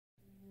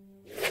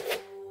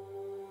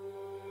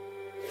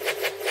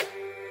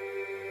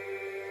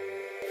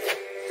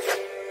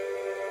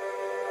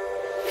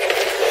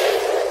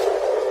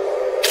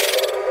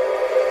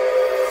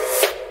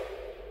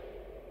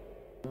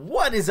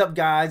What is up,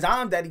 guys?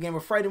 I'm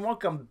DaddyGamerFred and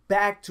welcome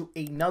back to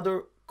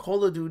another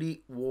Call of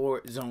Duty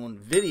Warzone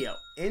video.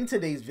 In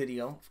today's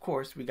video, of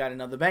course, we got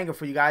another banger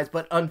for you guys,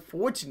 but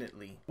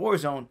unfortunately,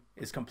 Warzone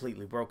is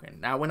completely broken.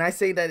 Now, when I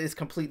say that it's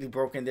completely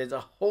broken, there's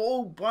a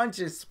whole bunch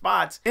of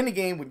spots in the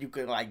game where you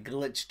could like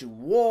glitch through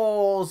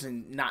walls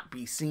and not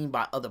be seen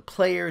by other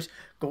players,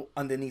 go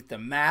underneath the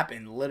map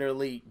and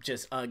literally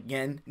just,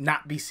 again,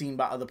 not be seen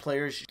by other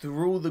players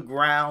through the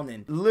ground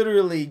and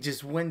literally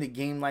just win the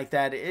game like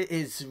that. It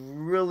is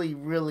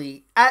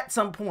really, at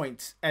some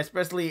points,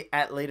 especially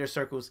at later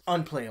circles,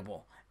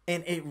 unplayable.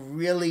 And it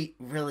really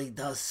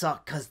does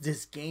suck because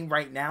this game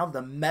right now,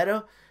 the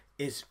meta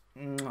is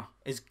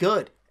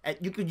good.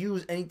 You could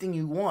use anything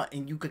you want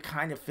and you could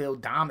kind of feel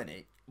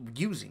dominant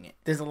using it.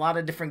 There's a lot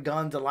of different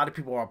guns. A lot of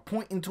people are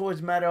pointing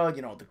towards meta.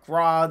 You know, the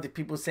Grog, the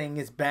people saying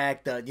it's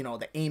back. The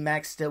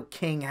AMAX still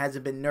king,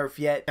 hasn't been nerfed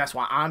yet. That's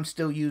why I'm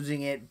still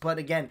using it. But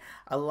again,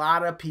 a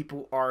lot of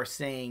people are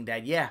saying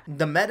that, yeah,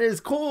 the meta is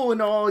cool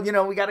and all, you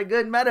know, we got a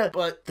good meta,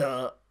 but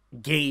the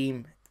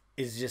game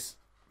is just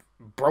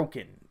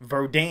broken.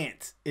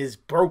 Verdansk is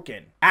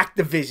broken.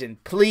 Activision,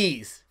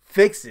 please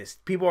fix this.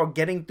 People are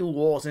getting through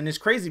walls, and it's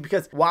crazy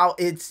because while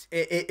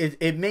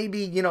it may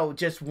be, you know,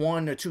 just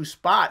one or two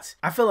spots,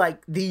 I feel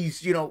like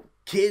these, you know,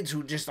 kids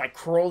who just like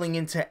crawling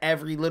into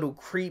every little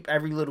creep,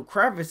 every little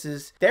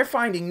crevices, they're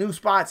finding new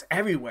spots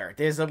everywhere.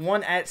 There's a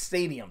one at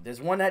stadium,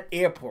 there's one at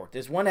airport,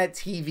 there's one at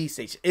TV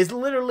station. It's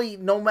literally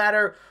no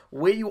matter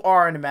where you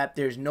are on the map,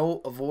 there's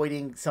no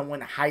avoiding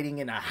someone hiding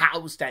in a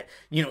house that,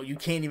 you know, you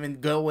can't even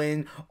go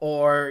in,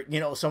 or, you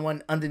know,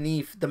 someone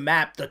underneath the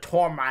map, the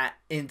tarmac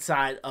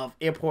inside of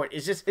airport.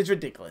 It's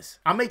ridiculous.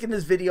 I'm making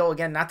this video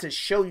again not to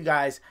show you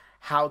guys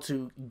how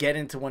to get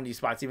into one of these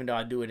spots, even though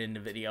I do it in the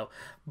video,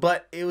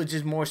 but it was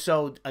just more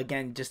so,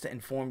 again, just to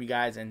inform you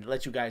guys and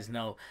let you guys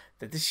know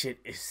that this shit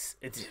it's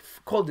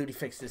Call of Duty.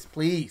 Fix this,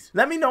 please.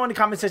 Let me know in the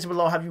comment section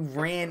below, have you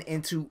ran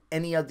into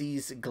any of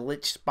these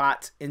glitch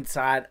spots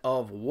inside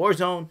of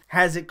Warzone?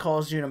 Has it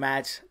caused you to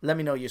match? Let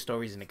me know your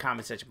stories in the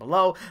comment section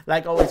below.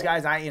 Like always,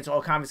 guys, I answer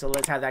all comments, so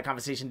let's have that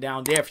conversation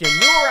down there. If you're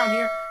new around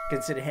here,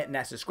 consider hitting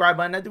that subscribe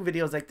button. I do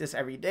videos like this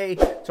every day,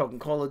 talking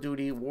Call of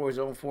Duty,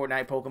 Warzone,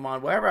 Fortnite,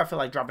 Pokemon, wherever I feel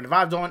like dropping the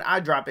vibes on,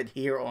 I drop it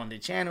here on the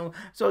channel.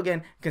 So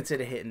again,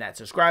 consider hitting that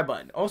subscribe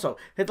button. Also,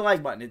 hit the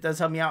like button. It does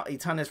help me out a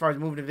ton as far as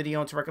moving the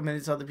video and to recommend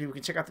it so other people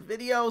can check out the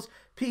videos.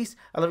 Peace.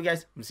 I love you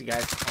guys. I'm gonna see you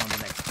guys on the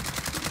next one.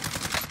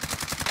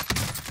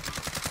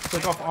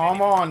 Click off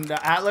armor on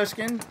the Atlas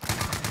skin.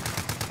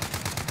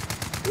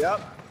 Yep.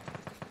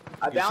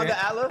 I downed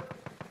the Atlas.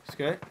 It's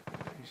good.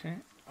 You see it?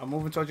 I'm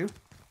moving towards you.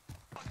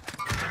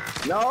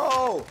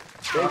 No!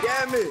 They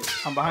get me.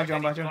 I'm behind you.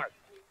 I'm behind you.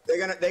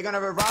 They're gonna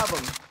revive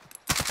him.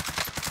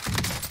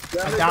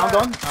 I downed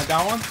one. I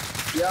downed one.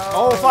 Yo,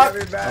 oh fuck!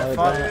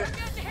 Fuck.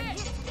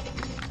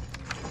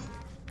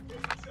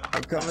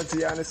 I'm coming to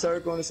you in the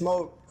circle in the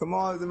smoke. Come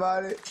on,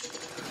 somebody.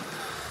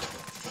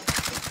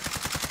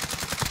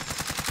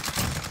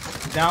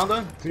 Downed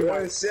one.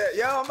 Oh shit!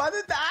 Yo, I'm about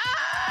to die.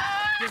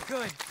 You're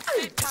good.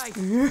 Sit tight.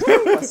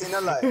 I seen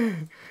the light.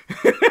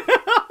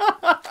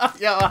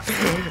 Yo,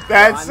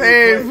 that's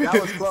same. That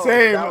was close.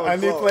 Same. That was I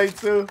need close. plate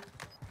too.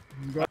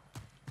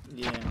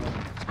 Yeah.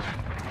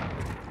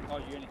 Oh,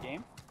 you're in a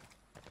game?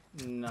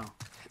 No.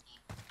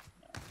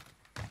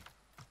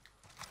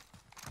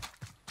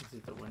 Is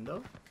it the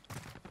window?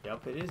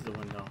 Yep, it is the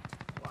window.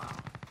 Wow.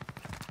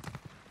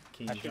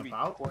 Can you jump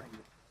out?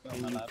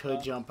 And you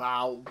could jump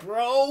out,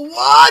 bro.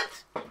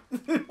 What?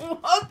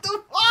 What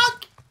the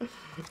fuck?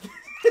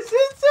 This is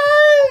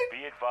insane.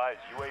 Be advised,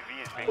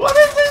 UAV is being What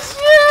is this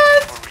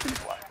shit?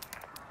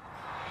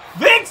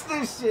 Fix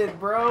this shit,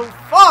 bro.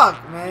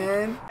 Fuck,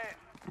 man.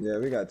 Yeah,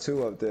 we got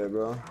two up there,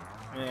 bro.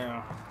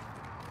 Yeah.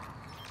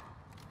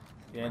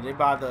 Yeah, they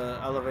bought the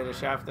elevator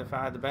shaft if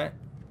I had to bet.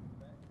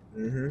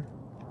 I'm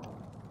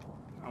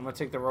gonna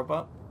take the rope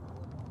up.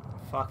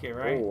 Fuck it,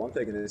 right? Oh, I'm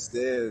taking the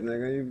stairs,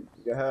 nigga. You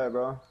go ahead,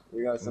 bro.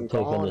 We got some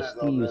taking the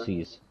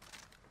steezies.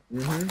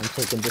 I'm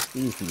taking the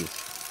steezies.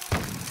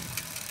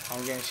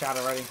 I'm getting shot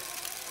already.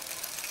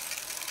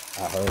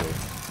 I heard it.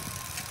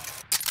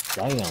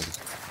 Damn.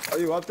 Are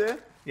you up there?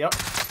 Yep.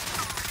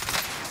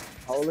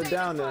 Hold it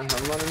down then.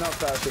 I'm running up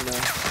faster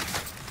now.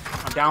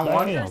 I'm down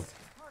one.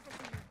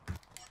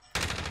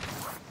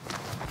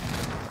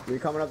 We're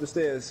coming up the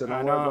stairs, so don't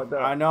I worry know, about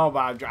that. I know,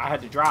 but I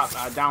had to drop.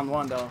 I downed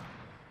one though.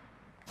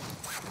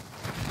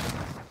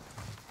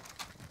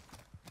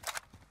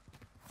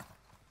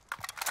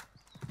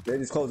 They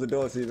just closed the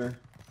door, Steven.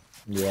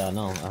 Yeah, I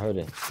know. I heard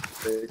it.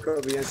 It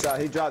could be inside.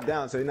 He dropped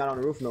down, so he's not on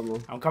the roof no more.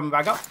 I'm coming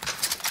back up.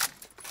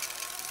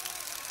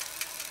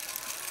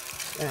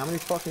 Man, how many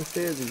fucking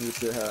stairs does this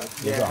shit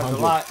have? There's Yeah, a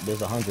lot.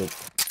 There's 100.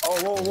 Oh,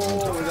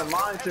 whoa. There's a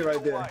mine shit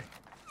right there.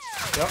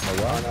 Yep. Oh,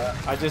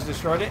 wow. I just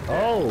destroyed it.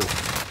 Oh.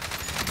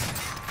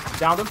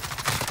 Downed him.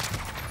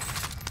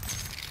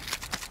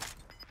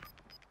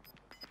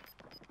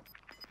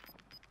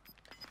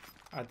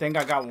 I think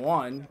I got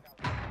one.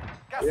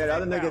 Yeah, the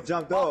other nigga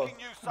jumped off.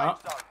 Oh,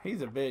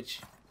 he's a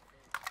bitch.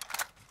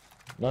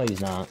 No,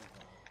 he's not.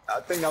 I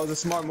think that was a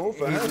smart move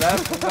for He him.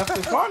 left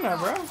his partner,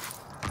 bro.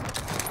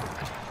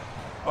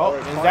 Oh,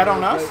 is that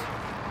on us?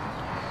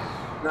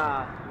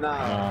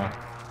 Nah.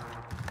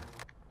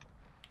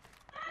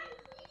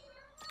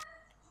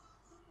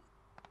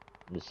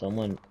 Is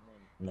someone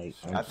like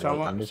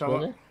Someone- on this someone-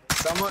 building?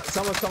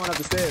 Someone's coming up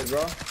the stairs,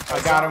 bro. I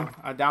got him.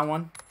 I down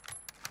one.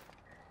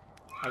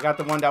 I got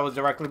the one that was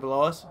directly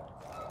below us.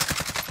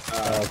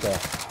 Oh, okay.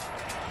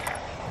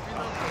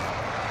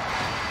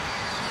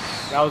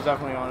 That was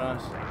definitely on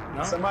us.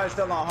 No? Somebody's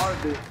still on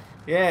heartbeat.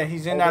 Yeah,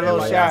 he's in Over that there, little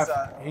like shaft.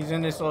 outside. He's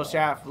in this little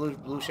shaft,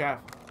 blue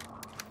shaft.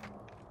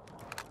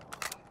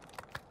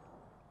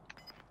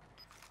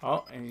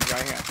 Oh, and he's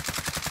right here.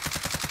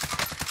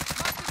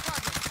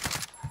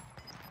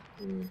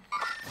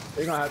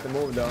 They're gonna have to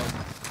move though.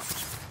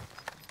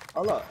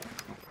 Hold up.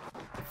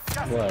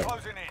 What?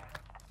 Closing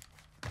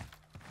in.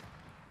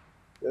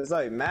 There's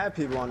like mad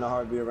people on the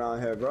heartbeat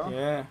around here, bro.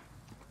 Yeah.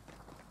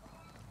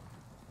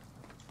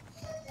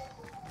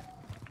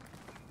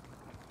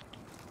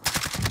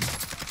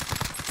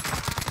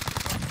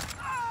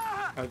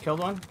 I killed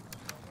one.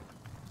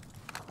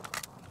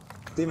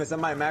 Steven,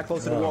 somebody mad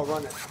close to the Yeah. wall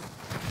running.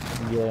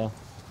 Yeah.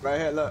 Right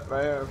here, look,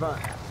 right here in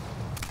front.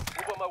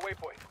 Move on my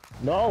waypoint.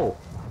 No.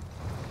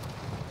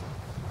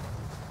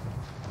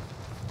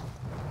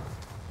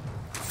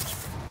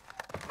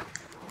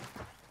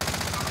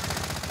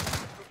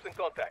 Troops in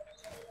contact.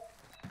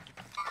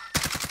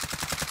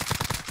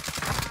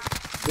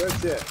 Good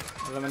shit.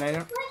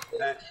 Eliminator.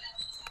 Man,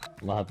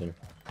 What happened?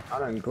 I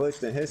done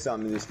glitched and hit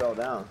something and just fell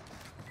down.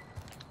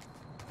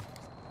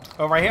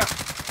 Oh, right here.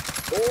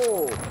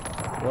 Oh,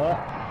 What?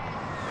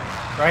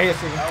 Right here,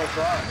 Steven. that was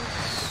far.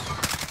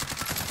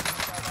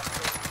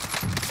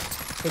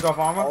 Took off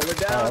armor. Hold it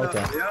down. Oh,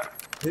 okay. Yep.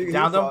 He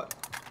Downed him? fought.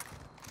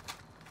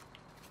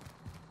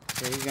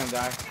 Yeah, he's gonna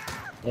die.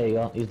 There you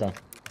go. He's done.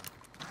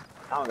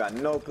 I don't got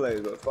no plays,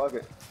 but fuck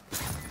it.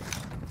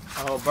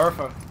 Oh,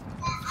 Bertha.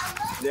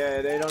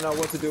 Yeah, they don't know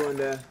what to do in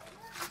there.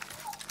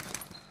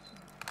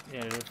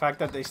 Yeah, the fact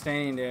that they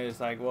staying there is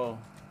like, whoa.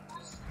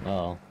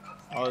 Oh.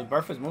 Oh,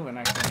 Bertha's moving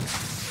actually.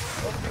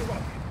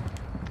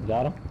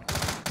 Got him?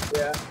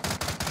 Yeah.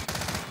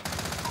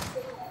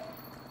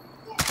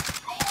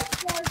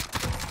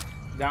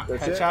 Down,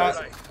 That's it? headshot.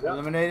 Right. Yep.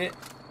 Eliminated.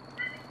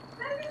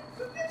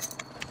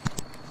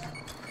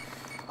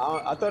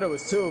 I thought it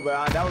was two,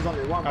 but that was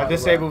only one. by A the way.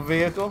 disabled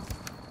vehicle.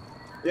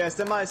 Yeah,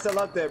 somebody's still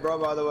up there, bro,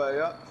 by the way.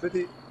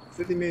 Yep.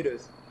 50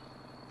 meters.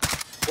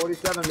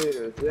 47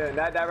 meters. Yeah, in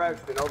that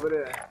direction, over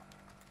there.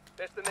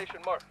 Destination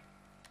marked.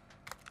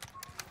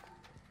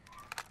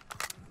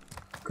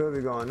 Could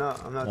be going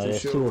up. I'm not Oh, too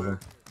there's sure. two of them.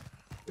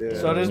 Yeah.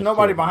 So there's there's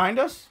nobody two. behind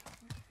us?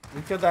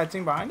 We killed that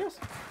team behind us?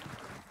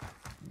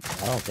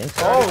 I don't think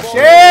so. Oh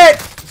shit!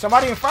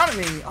 Somebody in front of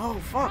me. Oh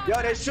fuck.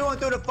 Yo, they're shooting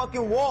through the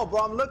fucking wall,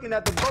 bro. I'm looking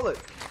at the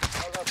bullets.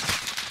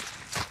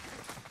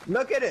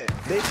 Look at it.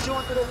 They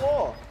shooting through the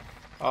wall.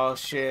 Oh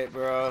shit,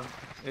 bro.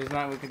 There's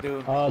nothing we can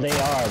do. Oh, they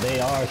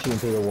are shooting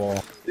through the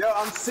wall. Yo,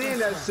 I'm seeing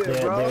that shit,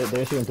 Yeah, bro.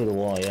 they're shooting through the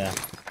wall. Yeah.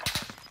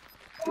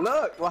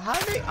 Look, well, how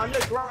they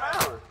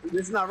underground?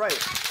 This is not right.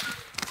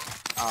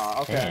 Oh,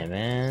 okay. Damn,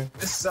 man.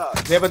 This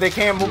sucks. Yeah, but they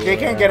can't move. They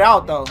can't Yeah. get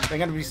out though. They're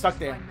gonna be stuck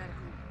there.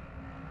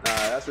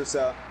 That's what's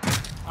up.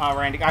 Oh,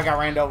 Randy, I got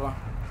ran over.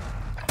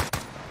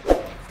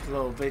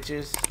 Little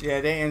bitches.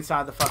 Yeah, they're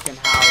inside the fucking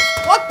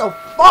house. What the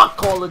fuck,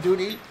 Call of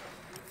Duty?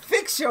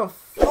 Fix your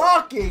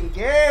fucking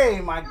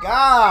game, my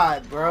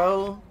god,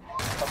 bro.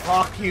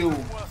 Fuck you.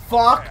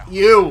 Fuck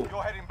you.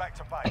 You're heading back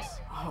to base.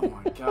 Oh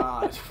my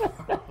god.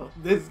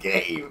 This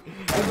game.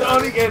 It's the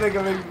only game that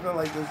can make me feel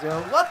like this, yo.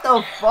 What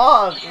the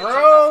fuck,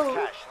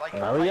 bro?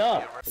 Hurry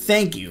up.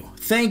 Thank you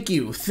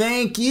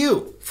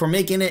for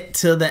making it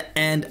to the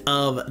end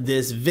of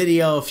this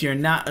video. If you're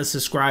not a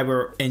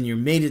subscriber and you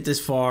made it this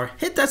far,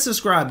 hit that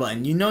subscribe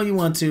button. You know you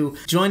want to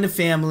join the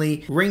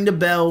family, ring the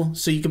bell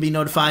so you can be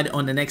notified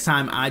on the next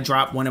time I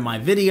drop one of my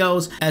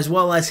videos, as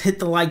well as hit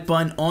the like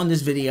button on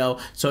this video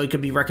so it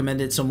could be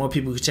recommended so more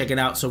people can check it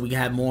out, so we can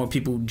have more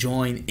people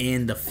join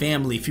in the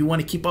family. If you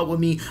want to keep up with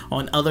me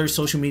on other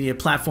social media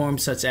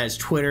platforms such as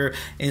Twitter,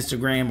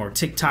 Instagram, or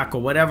TikTok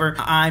or whatever,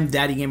 I'm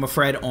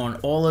DaddyGamerFred on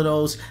all of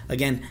those.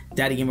 Again,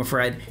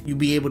 DaddyGamerFred. You'll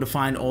be able to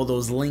find all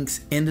those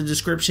links in the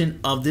description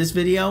of this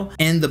video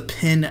and the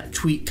pinned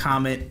tweet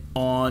comment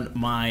on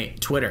my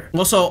Twitter.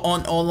 Also,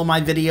 on all of my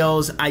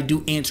videos, I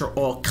do answer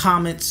all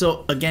comments.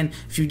 So again,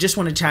 if you just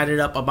want to chat it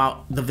up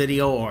about the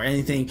video or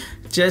anything,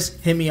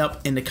 just hit me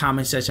up in the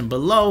comment section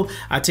below.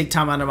 I take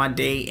time out of my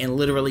day and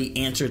literally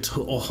answer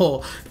to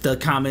all the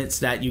comments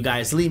that you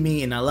guys leave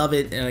me, and I love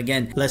it. And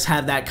again, let's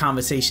have that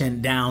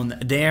conversation down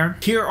there.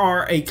 Here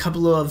are a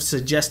couple of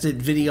suggested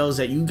videos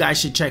that you guys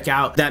should check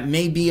out that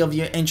may be of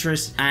your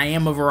interest. I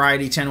am a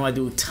variety channel. I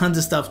do tons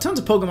of stuff, tons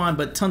of Pokemon,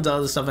 but tons of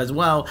other stuff as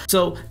well.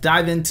 So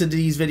dive into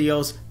these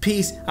videos.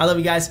 Peace. I love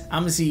you guys.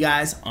 I'm gonna see you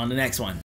guys on the next one.